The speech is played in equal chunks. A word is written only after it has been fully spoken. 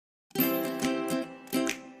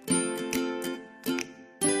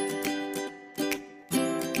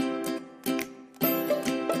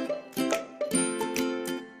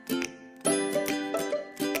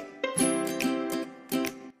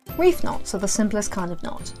Reef knots are the simplest kind of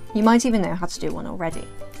knot. You might even know how to do one already.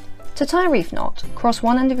 To tie a reef knot, cross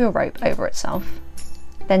one end of your rope over itself,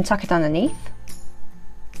 then tuck it underneath,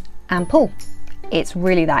 and pull. It's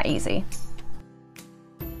really that easy.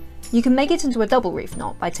 You can make it into a double reef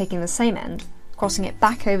knot by taking the same end, crossing it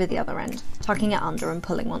back over the other end, tucking it under and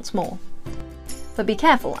pulling once more. But be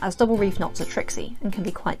careful, as double reef knots are tricksy and can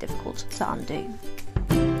be quite difficult to undo.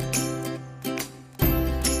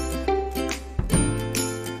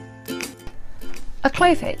 A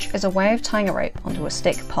clove hitch is a way of tying a rope onto a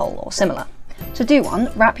stick, pole or similar. To do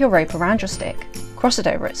one, wrap your rope around your stick, cross it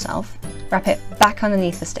over itself, wrap it back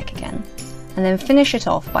underneath the stick again, and then finish it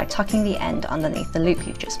off by tucking the end underneath the loop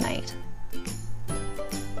you've just made.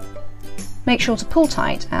 Make sure to pull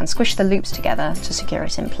tight and squish the loops together to secure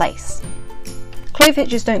it in place. Clove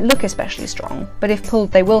hitches don't look especially strong, but if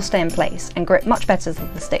pulled they will stay in place and grip much better to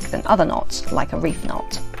the stick than other knots, like a reef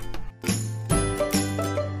knot.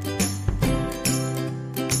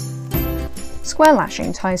 Square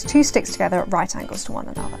lashing ties two sticks together at right angles to one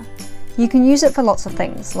another. You can use it for lots of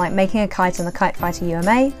things, like making a kite in the Kite Fighter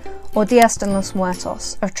UMA, or Días de los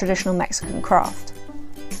Muertos, a traditional Mexican craft.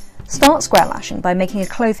 Start square lashing by making a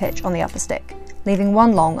clove hitch on the upper stick, leaving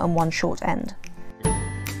one long and one short end.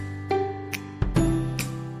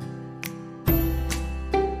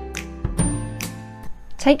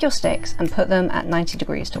 Take your sticks and put them at 90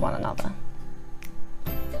 degrees to one another.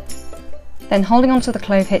 Then, holding onto the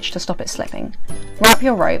clove hitch to stop it slipping, wrap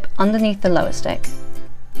your rope underneath the lower stick,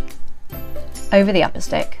 over the upper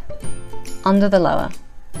stick, under the lower,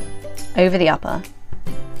 over the upper,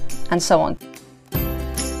 and so on.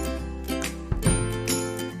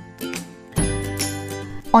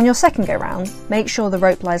 On your second go round, make sure the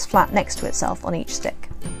rope lies flat next to itself on each stick.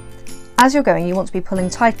 As you're going, you want to be pulling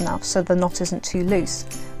tight enough so the knot isn't too loose,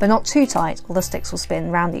 but not too tight or the sticks will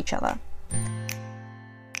spin round each other.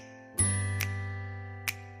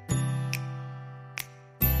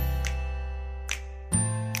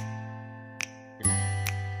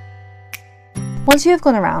 Once you have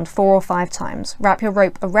gone around 4 or 5 times, wrap your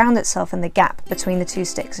rope around itself in the gap between the two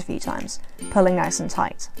sticks a few times, pulling nice and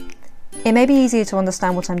tight. It may be easier to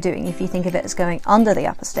understand what I'm doing if you think of it as going under the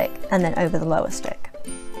upper stick and then over the lower stick.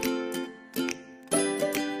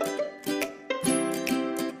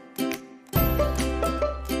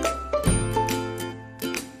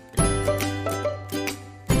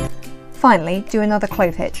 Finally, do another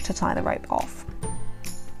clove hitch to tie the rope off.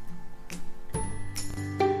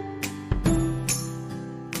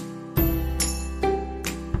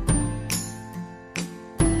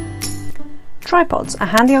 Tripods are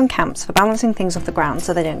handy on camps for balancing things off the ground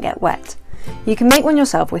so they don't get wet. You can make one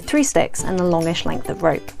yourself with 3 sticks and a longish length of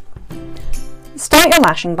rope. Start your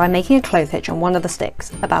lashing by making a clove hitch on one of the sticks,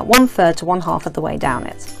 about 1/3 to 1/2 of the way down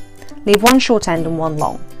it. Leave one short end and one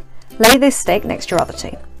long. Lay this stick next to your other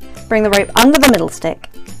two. Bring the rope under the middle stick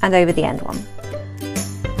and over the end one.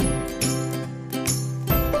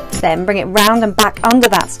 Then bring it round and back under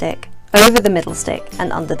that stick, over the middle stick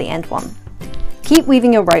and under the end one. Keep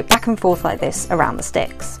weaving your rope back and forth like this around the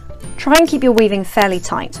sticks. Try and keep your weaving fairly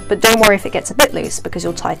tight, but don't worry if it gets a bit loose because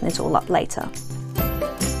you'll tighten it all up later.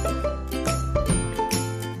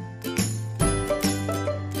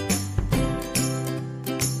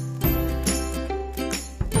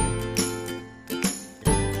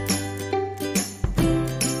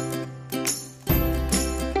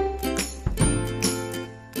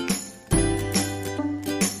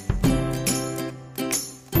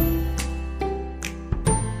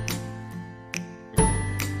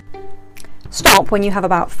 Stop when you have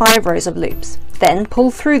about 5 rows of loops, then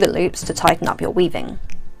pull through the loops to tighten up your weaving.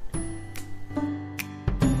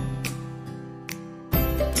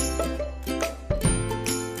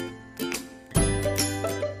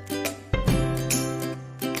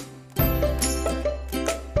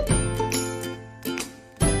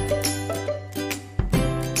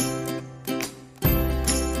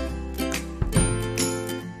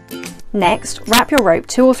 Next, wrap your rope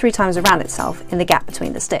 2 or 3 times around itself in the gap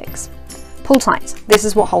between the sticks. Pull tight, this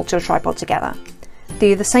is what holds your tripod together.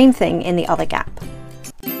 Do the same thing in the other gap.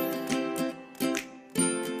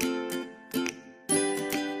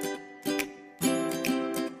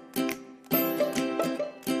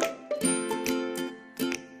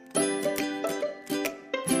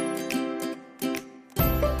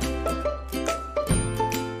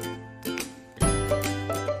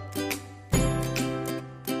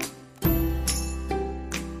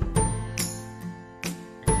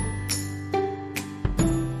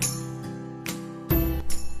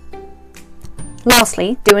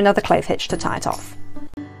 Lastly, do another clove hitch to tie it off.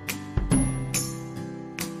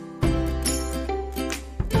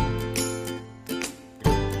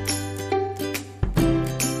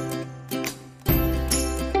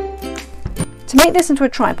 To make this into a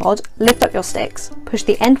tripod, lift up your sticks, push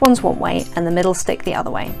the end ones one way and the middle stick the other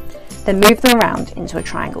way, then move them around into a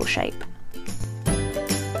triangle shape.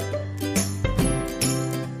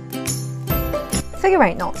 Figure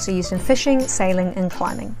 8 knots are used in fishing, sailing and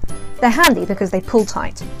climbing. They're handy because they pull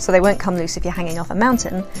tight, so they won't come loose if you're hanging off a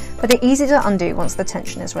mountain, but they're easy to undo once the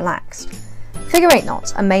tension is relaxed. Figure 8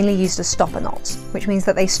 knots are mainly used as stopper knots, which means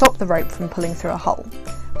that they stop the rope from pulling through a hole,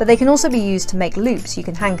 but they can also be used to make loops you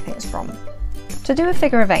can hang things from. To do a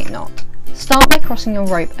figure of 8 knot, start by crossing your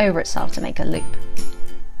rope over itself to make a loop.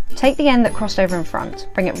 Take the end that crossed over in front,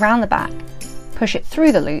 bring it round the back, push it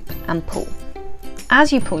through the loop and pull.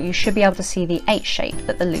 As you pull, you should be able to see the H shape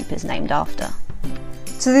that the loop is named after.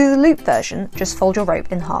 To do the loop version, just fold your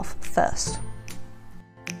rope in half first.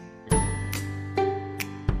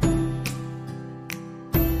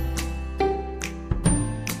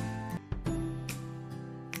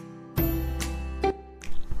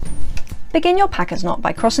 Begin your packers knot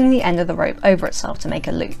by crossing the end of the rope over itself to make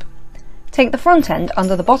a loop. Take the front end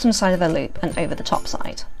under the bottom side of the loop and over the top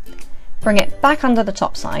side. Bring it back under the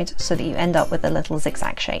top side so that you end up with a little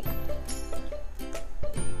zigzag shape.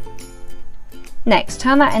 Next,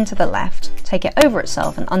 turn that end to the left, take it over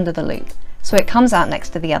itself and under the loop, so it comes out next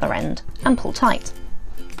to the other end, and pull tight.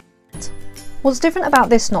 What's different about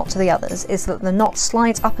this knot to the others is that the knot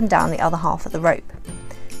slides up and down the other half of the rope.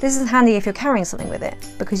 This is handy if you're carrying something with it,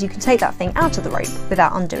 because you can take that thing out of the rope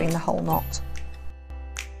without undoing the whole knot.